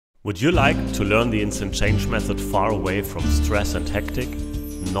Would you like to learn the instant change method far away from stress and hectic?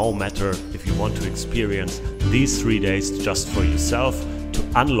 No matter if you want to experience these 3 days just for yourself to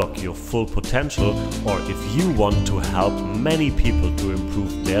unlock your full potential, or if you want to help many people to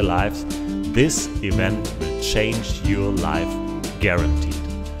improve their lives, this event will change your life, guaranteed.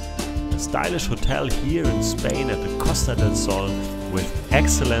 A stylish hotel here in Spain at the Costa del Sol with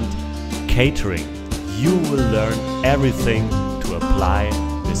excellent catering. You will learn everything to apply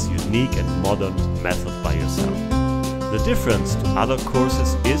this unique and modern method by yourself. The difference to other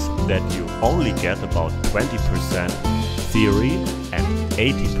courses is that you only get about 20% theory and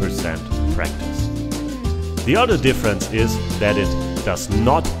 80% practice. The other difference is that it does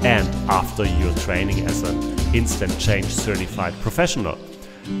not end after your training as an instant change certified professional,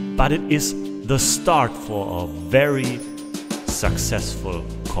 but it is the start for a very successful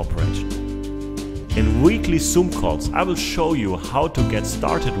corporation. In weekly Zoom calls, I will show you how to get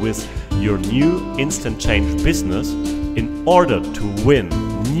started with your new instant change business in order to win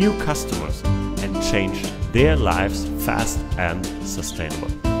new customers and change their lives fast and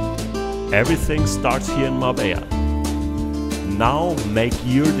sustainable. Everything starts here in Marbella. Now make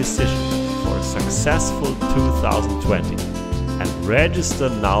your decision for a successful 2020 and register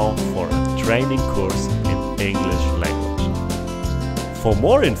now for a training course in English language. For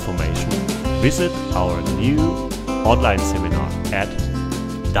more information, visit our new online seminar at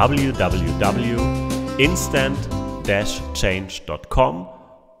www.instant-change.com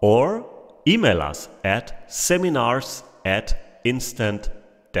or email us at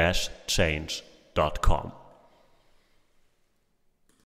seminars@instant-change.com.